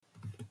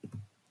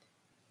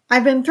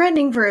I've been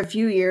threatening for a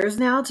few years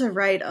now to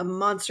write a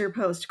monster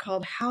post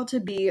called How to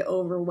Be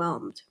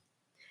Overwhelmed.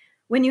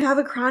 When you have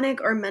a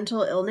chronic or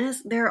mental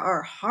illness, there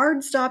are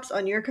hard stops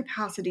on your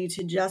capacity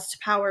to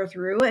just power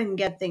through and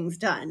get things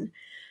done.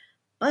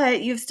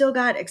 But you've still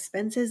got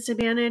expenses to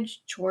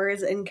manage,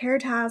 chores and care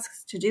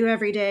tasks to do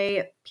every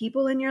day,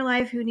 people in your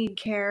life who need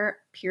care,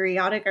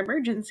 periodic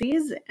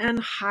emergencies, and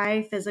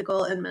high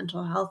physical and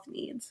mental health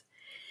needs.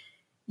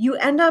 You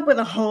end up with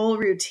a whole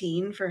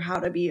routine for how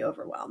to be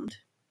overwhelmed.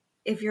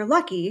 If you're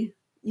lucky,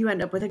 you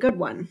end up with a good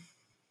one.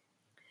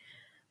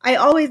 I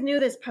always knew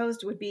this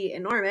post would be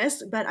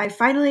enormous, but I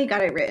finally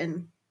got it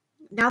written.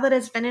 Now that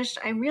it's finished,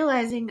 I'm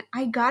realizing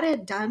I got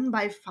it done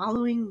by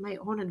following my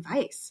own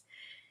advice.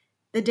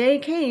 The day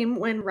came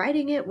when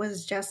writing it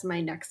was just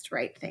my next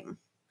right thing.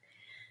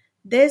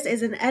 This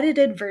is an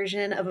edited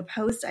version of a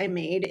post I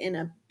made in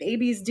a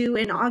Babies Due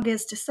in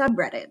August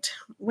subreddit,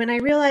 when I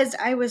realized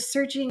I was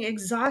searching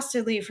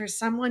exhaustively for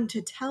someone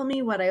to tell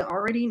me what I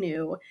already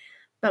knew,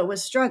 but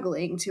was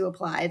struggling to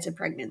apply to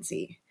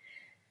pregnancy.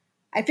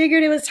 I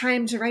figured it was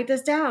time to write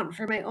this down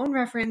for my own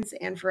reference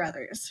and for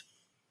others.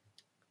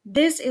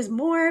 This is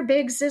more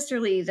big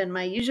sisterly than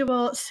my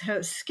usual,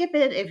 so skip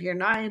it if you're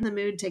not in the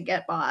mood to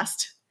get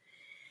bossed.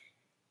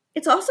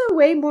 It's also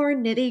way more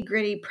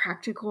nitty-gritty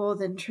practical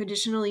than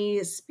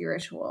traditionally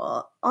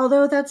spiritual,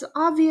 although that's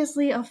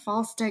obviously a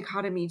false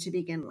dichotomy to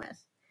begin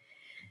with.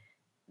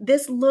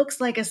 This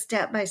looks like a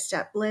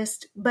step-by-step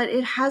list, but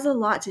it has a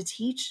lot to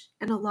teach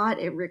and a lot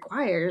it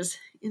requires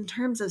in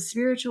terms of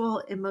spiritual,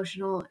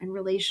 emotional, and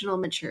relational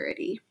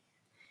maturity.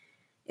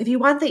 If you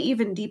want the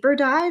even deeper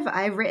dive,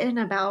 I've written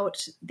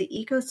about the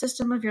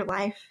ecosystem of your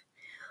life,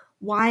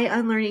 why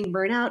unlearning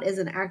burnout is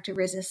an act of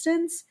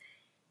resistance,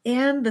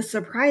 and the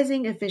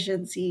surprising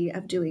efficiency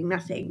of doing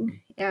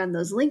nothing. And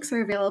those links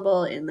are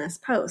available in this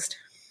post.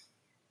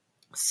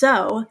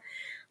 So,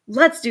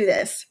 let's do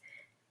this.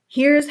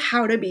 Here's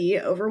how to be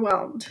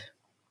overwhelmed.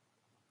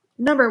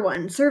 Number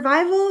 1,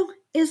 survival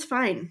is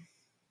fine.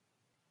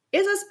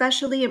 It's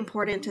especially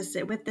important to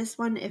sit with this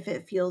one if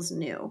it feels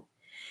new.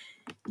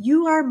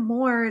 You are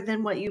more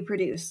than what you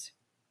produce.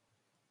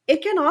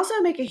 It can also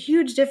make a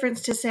huge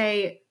difference to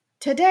say,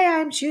 today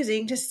I'm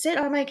choosing to sit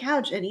on my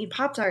couch and eat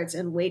Pop-Tarts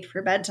and wait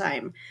for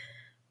bedtime,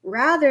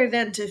 rather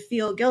than to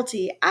feel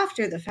guilty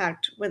after the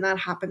fact when that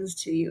happens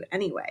to you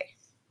anyway.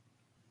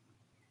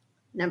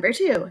 Number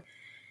 2,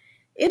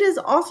 it is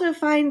also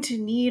fine to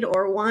need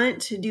or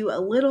want to do a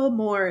little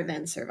more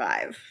than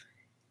survive.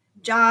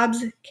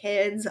 Jobs,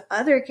 kids,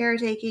 other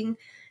caretaking,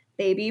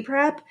 baby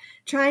prep,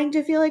 trying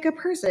to feel like a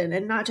person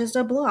and not just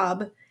a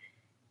blob.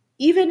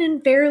 Even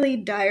in fairly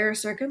dire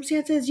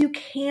circumstances, you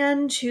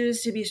can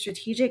choose to be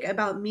strategic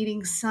about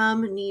meeting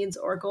some needs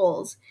or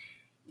goals,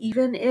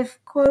 even if,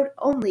 quote,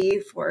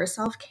 only for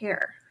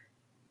self-care.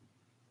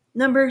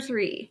 Number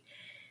 3,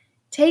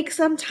 take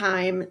some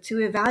time to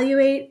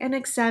evaluate and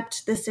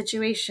accept the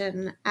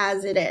situation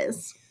as it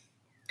is.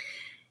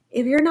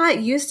 If you're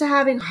not used to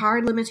having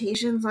hard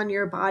limitations on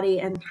your body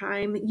and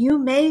time, you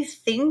may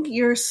think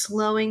you're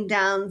slowing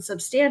down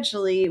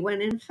substantially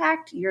when in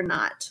fact you're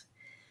not.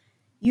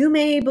 You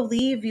may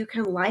believe you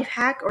can life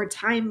hack or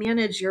time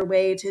manage your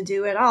way to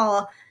do it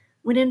all,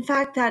 when in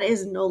fact that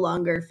is no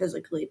longer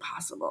physically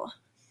possible.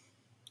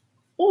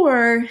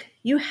 Or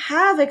you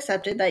have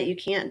accepted that you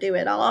can't do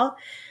it all,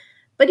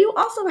 but you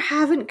also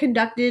haven't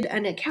conducted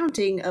an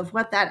accounting of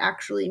what that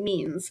actually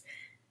means.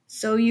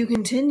 So you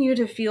continue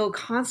to feel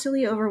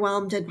constantly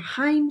overwhelmed and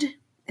behind,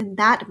 and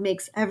that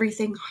makes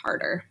everything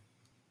harder.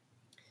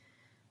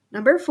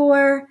 Number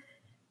 4,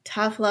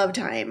 tough love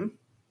time.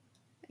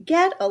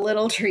 Get a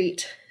little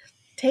treat.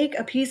 Take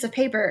a piece of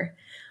paper.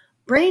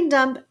 Brain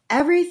dump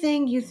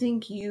everything you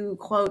think you,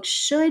 quote,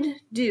 should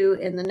do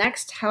in the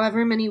next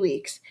however many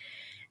weeks,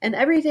 and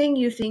everything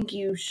you think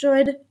you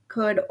should,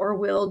 could, or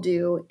will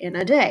do in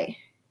a day.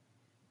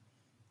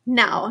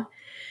 Now,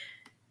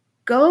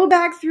 go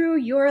back through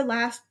your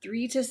last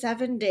 3 to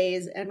 7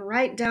 days and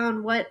write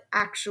down what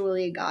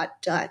actually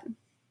got done.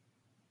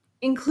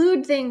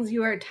 Include things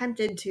you are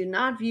tempted to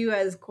not view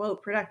as,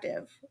 quote,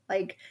 productive,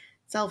 like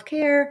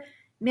self-care,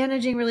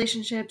 managing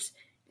relationships,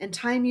 and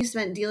time you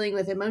spent dealing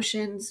with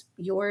emotions,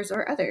 yours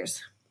or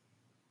others.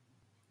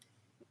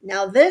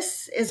 Now,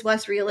 this is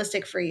what's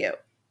realistic for you.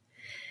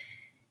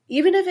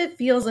 Even if it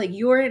feels like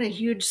you're in a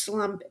huge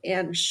slump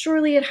and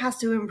surely it has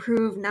to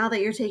improve now that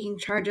you're taking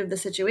charge of the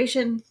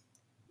situation,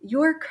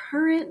 your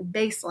current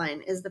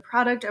baseline is the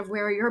product of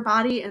where your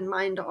body and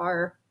mind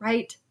are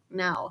right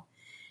now,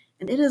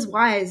 and it is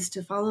wise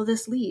to follow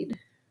this lead.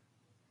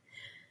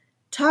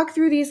 Talk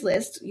through these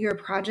lists, your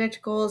project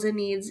goals and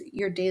needs,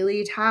 your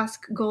daily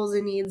task goals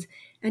and needs,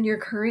 and your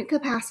current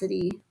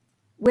capacity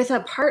with a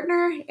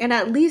partner and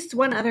at least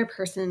one other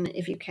person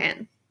if you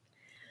can.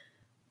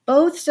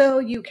 Both so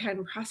you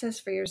can process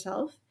for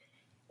yourself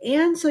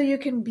and so you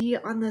can be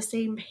on the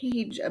same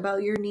page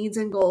about your needs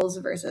and goals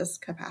versus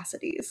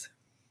capacities.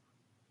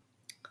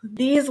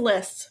 These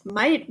lists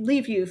might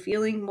leave you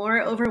feeling more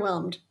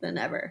overwhelmed than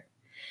ever.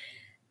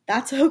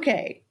 That's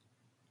okay.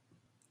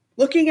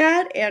 Looking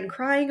at and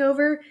crying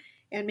over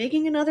And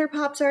making another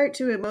Pop-Tart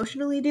to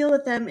emotionally deal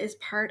with them is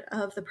part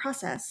of the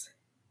process.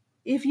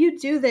 If you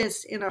do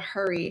this in a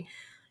hurry,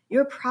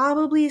 you're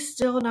probably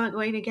still not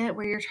going to get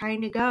where you're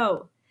trying to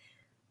go,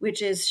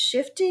 which is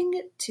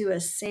shifting to a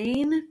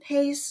sane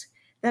pace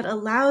that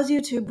allows you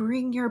to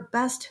bring your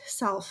best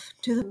self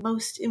to the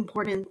most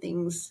important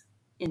things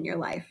in your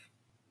life.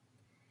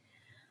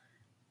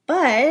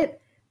 But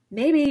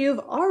maybe you've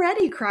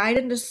already cried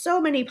into so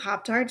many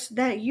Pop-Tarts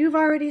that you've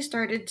already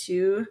started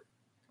to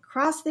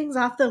cross things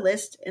off the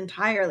list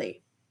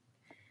entirely.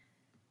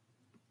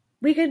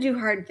 We can do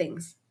hard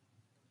things.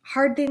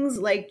 Hard things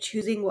like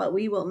choosing what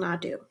we will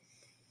not do.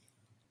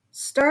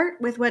 Start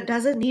with what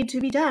doesn't need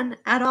to be done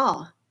at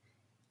all,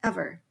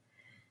 ever.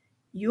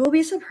 You will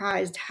be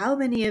surprised how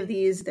many of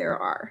these there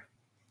are.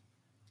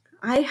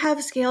 I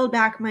have scaled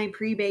back my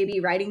pre-baby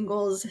writing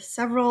goals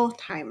several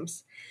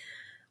times,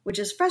 which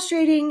is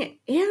frustrating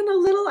and a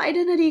little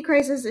identity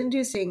crisis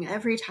inducing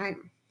every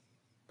time.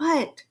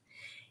 But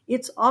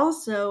it's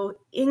also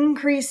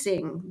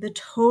increasing the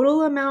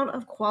total amount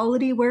of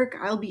quality work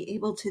I'll be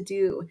able to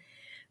do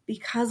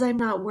because I'm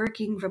not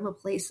working from a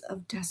place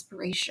of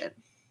desperation.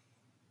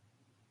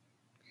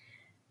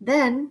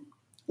 Then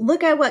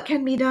look at what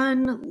can be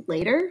done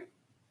later,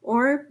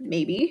 or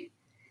maybe,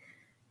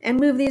 and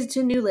move these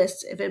to new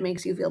lists if it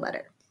makes you feel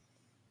better.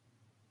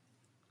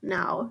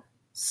 Now,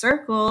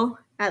 circle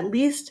at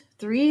least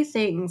 3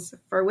 things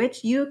for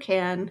which you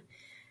can,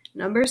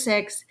 number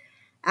 6,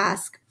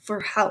 ask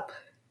for help.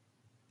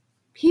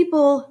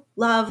 People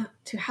love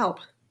to help.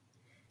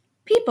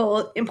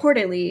 People,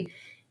 importantly,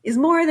 is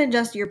more than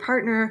just your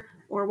partner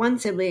or one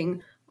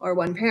sibling or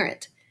one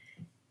parent.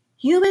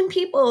 Human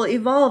people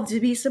evolved to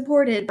be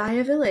supported by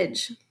a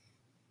village.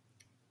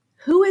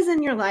 Who is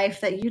in your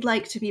life that you'd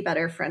like to be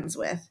better friends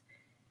with?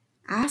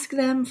 Ask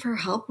them for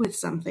help with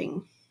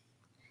something.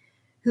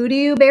 Who do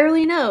you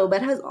barely know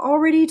but has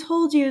already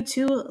told you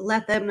to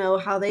let them know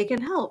how they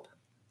can help?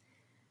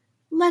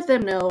 Let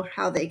them know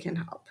how they can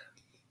help.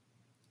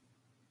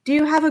 Do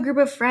you have a group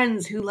of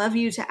friends who love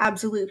you to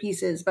absolute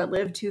pieces but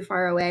live too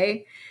far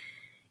away?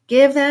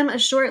 Give them a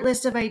short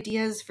list of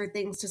ideas for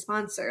things to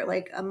sponsor,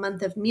 like a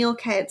month of meal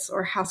kits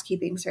or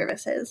housekeeping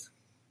services.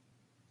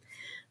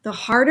 The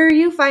harder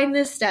you find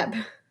this step,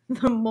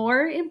 the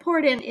more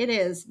important it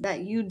is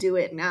that you do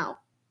it now.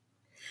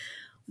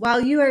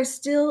 While you are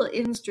still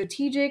in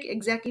strategic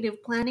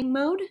executive planning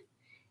mode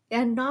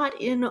and not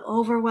in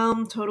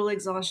overwhelm, total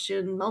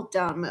exhaustion,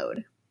 meltdown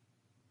mode.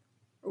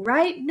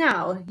 Right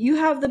now, you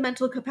have the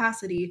mental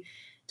capacity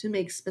to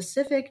make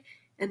specific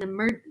and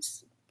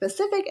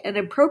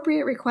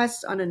appropriate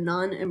requests on a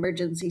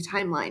non-emergency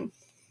timeline.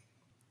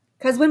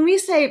 Because when we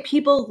say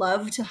people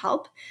love to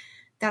help,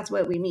 that's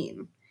what we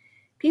mean.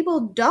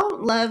 People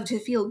don't love to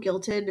feel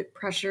guilted,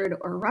 pressured,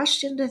 or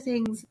rushed into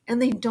things,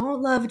 and they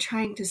don't love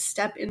trying to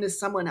step into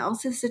someone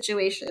else's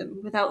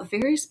situation without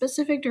very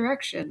specific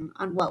direction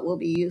on what will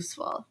be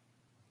useful.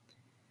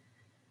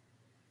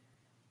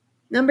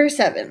 Number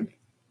 7,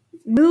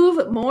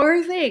 move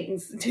more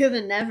things to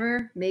the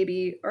never,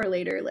 maybe, or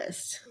later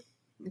list.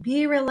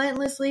 Be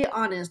relentlessly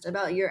honest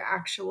about your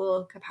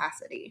actual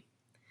capacity.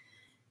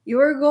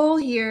 Your goal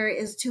here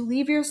is to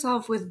leave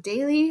yourself with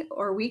daily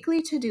or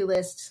weekly to-do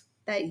lists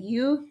that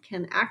you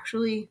can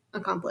actually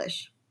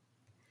accomplish.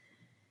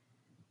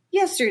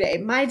 Yesterday,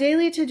 my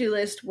daily to-do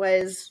list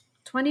was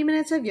 20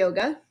 minutes of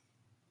yoga,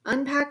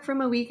 unpack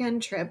from a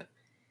weekend trip,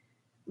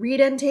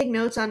 read and take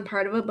notes on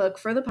part of a book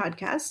for the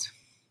podcast,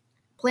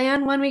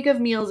 plan 1 week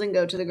of meals, and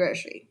go to the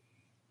grocery.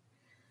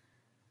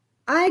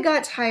 I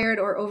got tired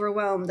or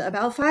overwhelmed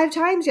about 5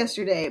 times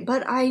yesterday,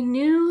 but I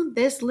knew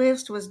this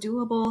list was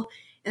doable,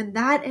 and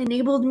that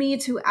enabled me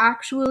to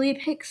actually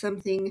pick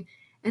something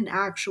and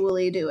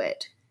actually do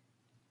it.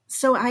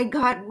 So I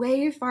got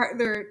way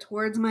farther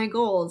towards my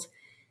goals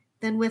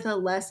than with a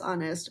less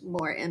honest,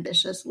 more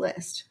ambitious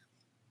list.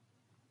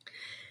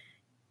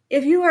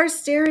 If you are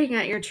staring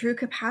at your true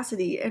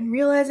capacity and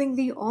realizing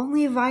the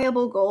only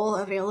viable goal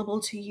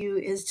available to you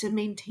is to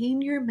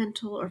maintain your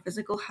mental or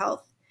physical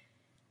health,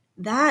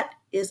 that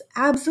is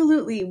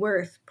absolutely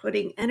worth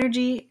putting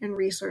energy and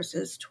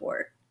resources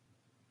toward.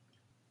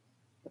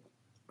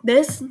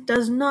 This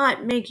does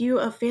not make you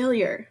a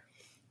failure.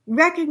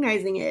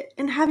 Recognizing it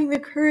and having the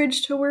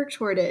courage to work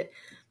toward it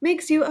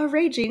makes you a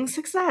raging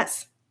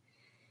success.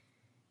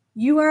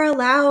 You are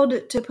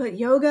allowed to put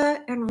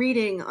yoga and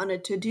reading on a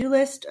to-do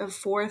list of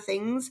 4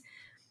 things,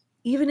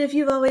 even if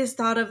you've always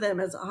thought of them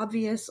as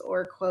obvious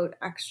or, quote,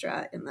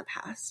 extra in the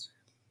past.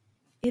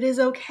 It is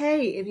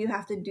okay if you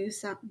have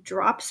to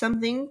drop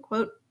something,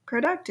 quote,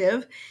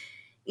 productive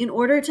in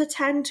order to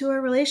tend to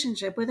a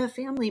relationship with a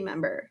family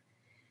member.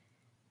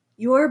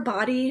 Your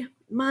body,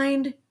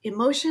 mind,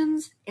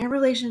 emotions, and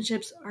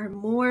relationships are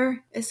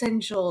more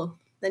essential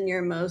than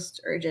your most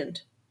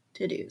urgent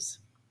to-dos.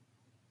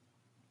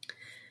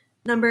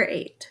 Number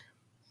 8.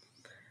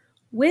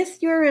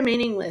 With your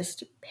remaining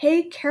list,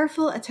 pay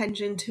careful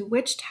attention to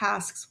which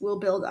tasks will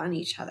build on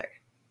each other.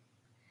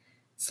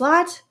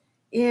 Slot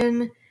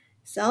in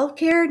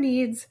self-care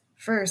needs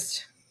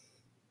first.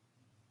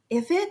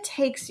 If it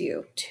takes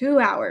you 2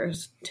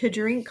 hours to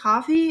drink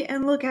coffee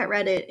and look at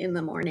Reddit in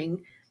the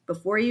morning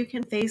before you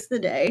can face the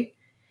day,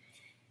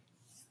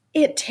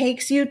 it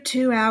takes you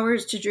 2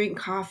 hours to drink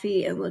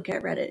coffee and look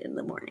at Reddit in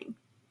the morning.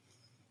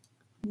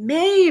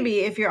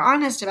 Maybe if you're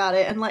honest about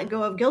it and let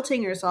go of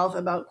guilting yourself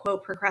about,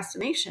 quote,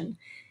 procrastination,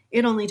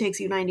 it only takes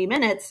you 90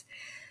 minutes.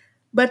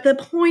 But the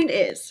point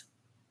is,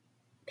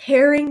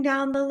 paring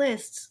down the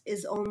lists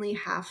is only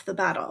half the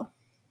battle.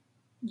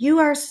 You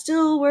are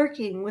still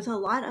working with a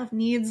lot of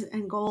needs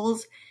and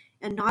goals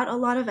and not a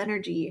lot of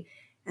energy,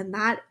 and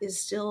that is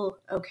still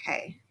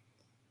okay.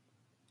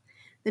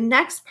 The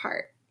next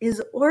part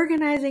is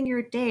organizing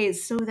your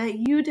days so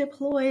that you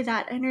deploy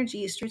that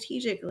energy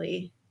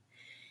strategically.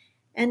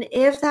 And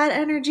if that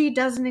energy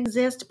doesn't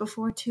exist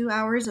before 2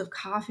 hours of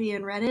coffee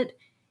and Reddit,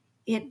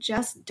 it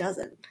just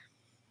doesn't.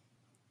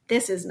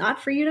 This is not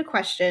for you to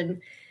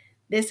question.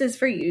 This is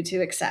for you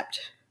to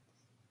accept.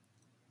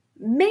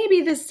 Maybe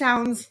this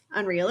sounds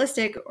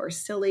unrealistic or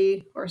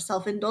silly or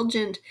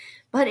self-indulgent,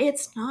 but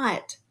it's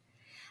not.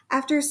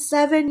 After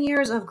 7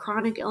 years of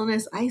chronic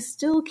illness, I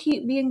still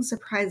keep being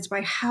surprised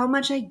by how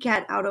much I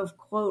get out of,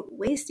 quote,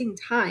 wasting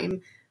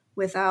time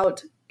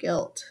without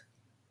guilt.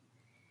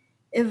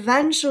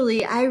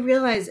 Eventually, I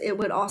realized it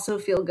would also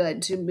feel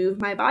good to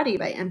move my body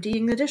by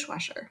emptying the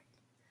dishwasher.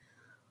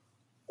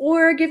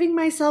 Or giving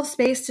myself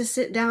space to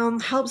sit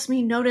down helps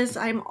me notice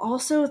I'm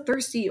also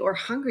thirsty or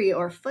hungry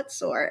or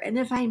footsore, and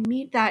if I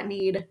meet that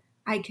need,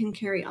 I can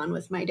carry on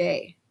with my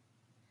day.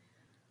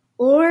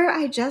 Or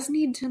I just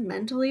need to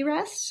mentally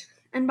rest,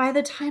 and by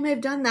the time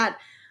I've done that,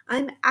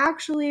 I'm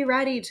actually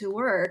ready to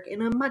work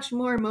in a much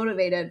more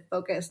motivated,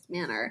 focused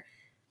manner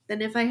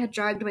than if I had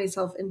dragged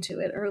myself into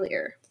it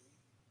earlier.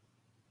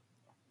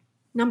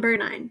 Number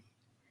 9.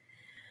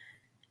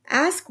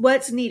 Ask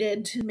what's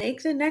needed to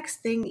make the next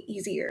thing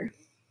easier.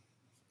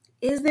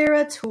 Is there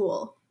a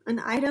tool,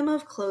 an item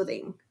of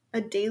clothing,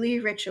 a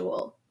daily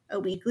ritual, a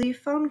weekly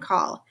phone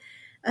call,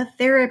 a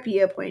therapy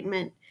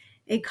appointment,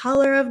 a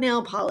color of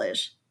nail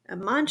polish, a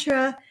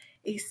mantra,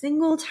 a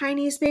single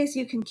tiny space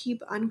you can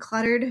keep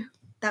uncluttered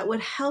that would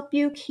help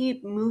you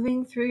keep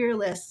moving through your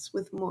lists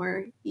with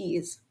more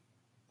ease?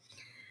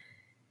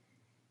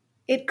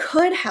 It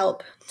could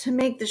help to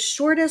make the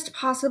shortest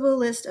possible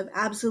list of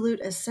absolute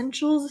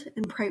essentials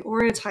and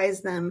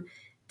prioritize them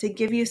to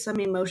give you some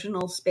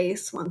emotional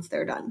space once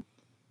they're done.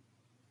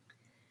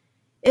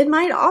 It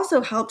might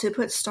also help to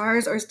put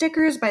stars or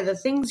stickers by the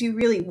things you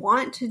really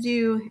want to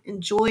do,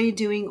 enjoy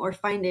doing, or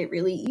find it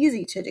really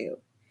easy to do.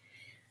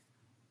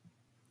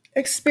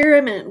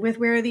 Experiment with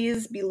where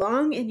these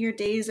belong in your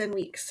days and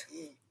weeks.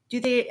 Do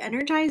they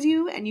energize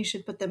you and you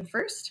should put them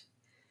first?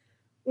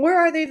 Or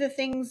are they the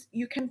things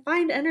you can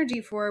find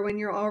energy for when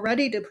you're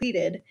already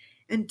depleted,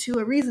 and to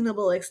a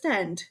reasonable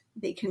extent,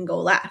 they can go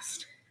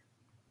last?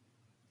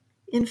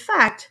 In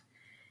fact,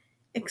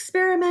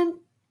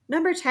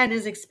 number 10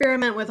 is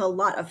experiment with a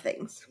lot of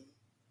things.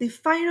 The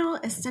final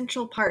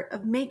essential part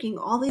of making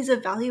all these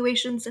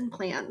evaluations and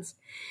plans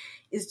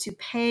is to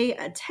pay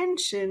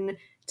attention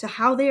to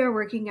how they are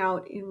working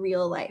out in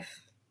real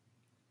life.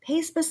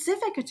 Pay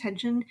specific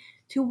attention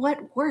to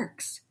what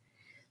works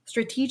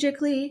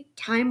strategically,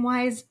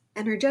 time-wise,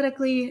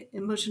 energetically,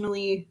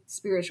 emotionally,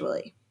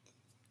 spiritually.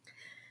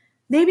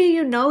 Maybe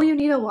you know you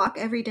need a walk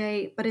every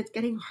day, but it's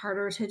getting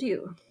harder to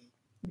do.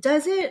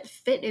 Does it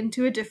fit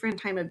into a different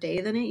time of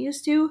day than it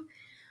used to?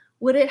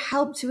 Would it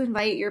help to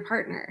invite your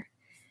partner?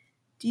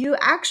 Do you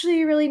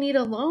actually really need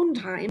alone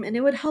time and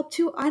it would help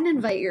to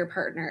uninvite your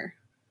partner?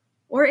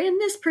 Or in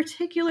this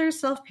particular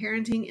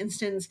self-parenting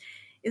instance,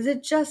 is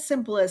it just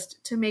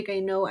simplest to make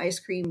a no ice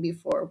cream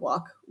before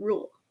walk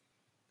rule?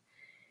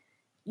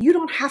 You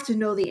don't have to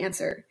know the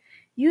answer.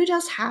 You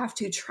just have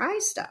to try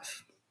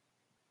stuff.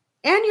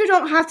 And you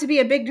don't have to be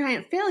a big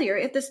giant failure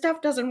if the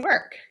stuff doesn't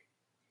work.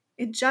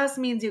 It just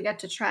means you get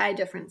to try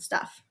different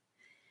stuff.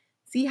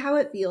 See how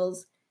it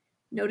feels.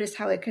 Notice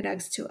how it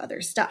connects to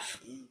other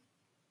stuff.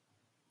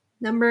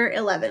 Number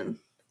 11.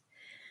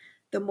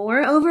 The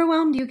more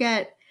overwhelmed you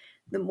get,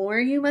 the more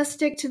you must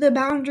stick to the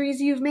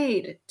boundaries you've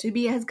made to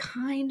be as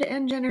kind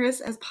and generous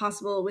as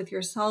possible with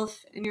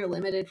yourself and your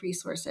limited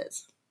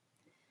resources.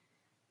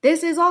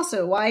 This is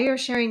also why you're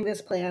sharing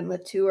this plan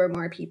with 2 or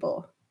more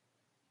people.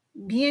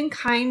 Being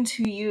kind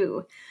to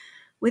you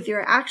with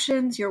your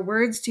actions, your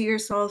words to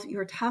yourself,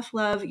 your tough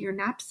love, your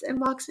naps and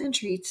walks and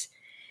treats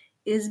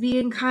is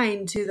being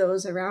kind to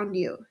those around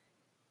you.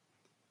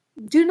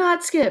 Do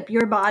not skip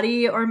your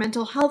body or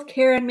mental health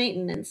care and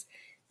maintenance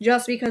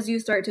just because you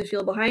start to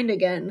feel behind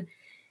again.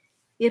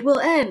 It will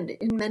end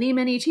in many,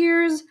 many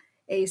tears,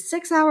 a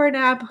 6-hour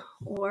nap,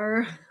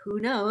 or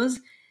who knows,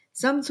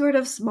 some sort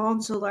of small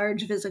to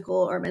large physical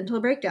or mental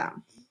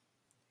breakdown.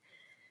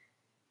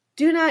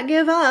 Do not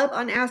give up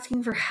on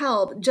asking for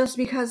help just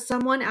because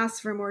someone asks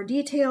for more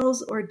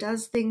details or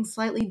does things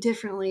slightly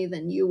differently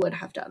than you would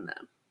have done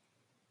them.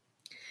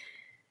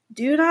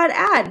 Do not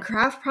add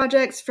craft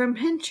projects from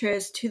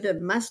Pinterest to the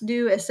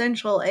must-do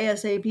essential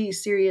ASAP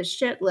serious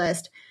shit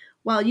list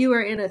while you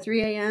are in a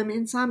 3 a.m.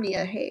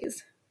 insomnia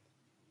haze.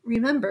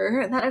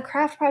 Remember that a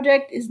craft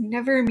project is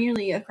never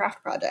merely a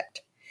craft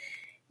project.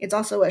 It's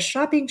also a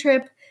shopping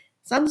trip,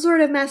 some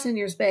sort of mess in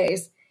your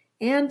space,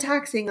 and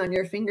taxing on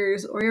your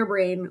fingers or your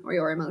brain or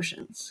your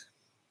emotions.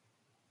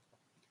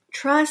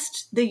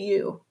 Trust the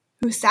you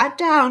who sat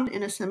down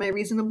in a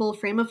semi-reasonable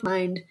frame of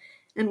mind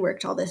and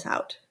worked all this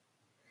out.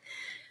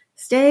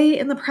 Stay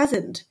in the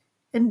present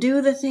and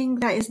do the thing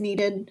that is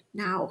needed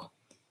now.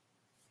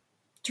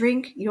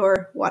 Drink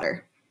your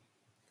water.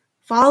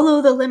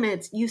 Follow the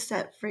limits you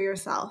set for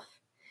yourself.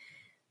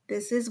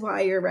 This is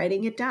why you're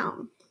writing it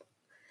down.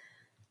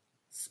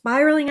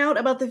 Spiraling out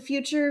about the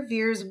future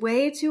veers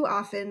way too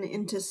often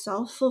into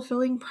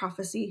self-fulfilling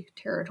prophecy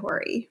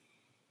territory.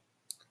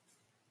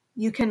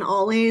 You can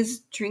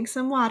always drink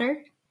some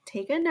water,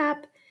 take a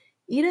nap,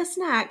 eat a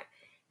snack,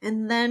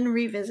 and then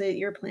revisit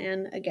your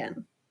plan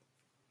again.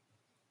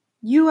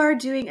 You are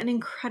doing an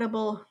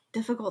incredible,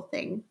 difficult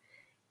thing,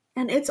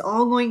 and it's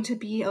all going to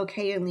be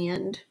okay in the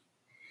end.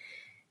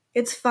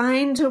 It's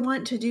fine to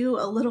want to do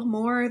a little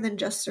more than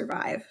just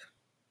survive.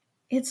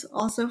 It's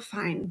also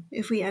fine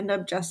if we end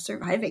up just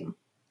surviving.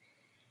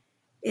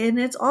 And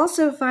it's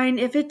also fine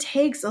if it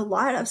takes a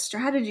lot of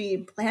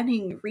strategy,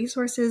 planning,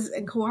 resources,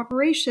 and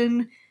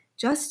cooperation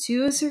just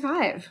to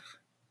survive.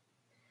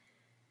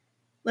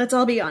 Let's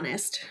all be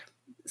honest.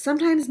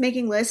 Sometimes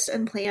making lists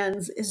and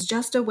plans is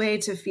just a way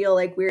to feel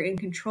like we're in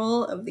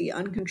control of the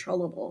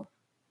uncontrollable.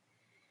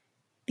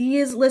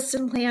 These lists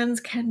and plans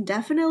can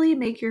definitely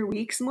make your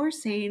weeks more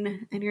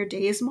sane and your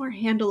days more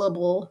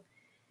handleable.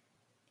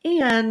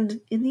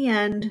 And in the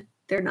end,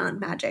 they're not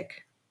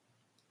magic.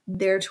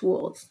 They're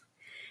tools.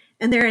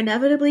 And they're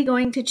inevitably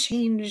going to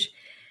change,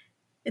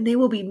 and they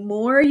will be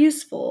more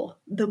useful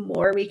the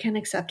more we can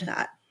accept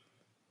that.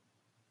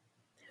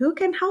 Who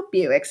can help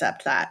you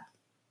accept that?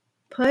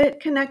 Put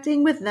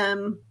connecting with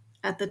them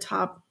at the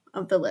top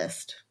of the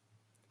list.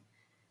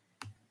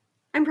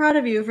 I'm proud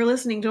of you for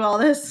listening to all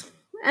this,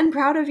 and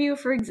proud of you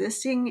for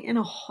existing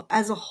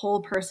as a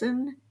whole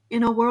person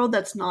in a world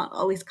that's not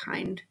always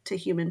kind to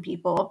human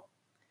people.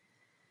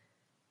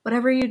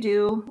 Whatever you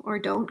do or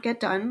don't get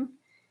done,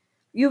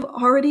 you've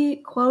already,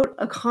 quote,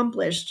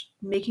 accomplished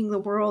making the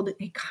world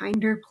a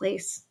kinder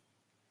place,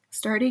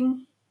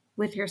 starting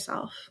with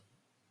yourself.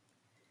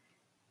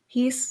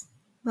 Peace,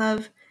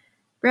 love,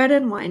 bread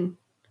and wine,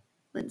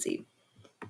 Lindsay.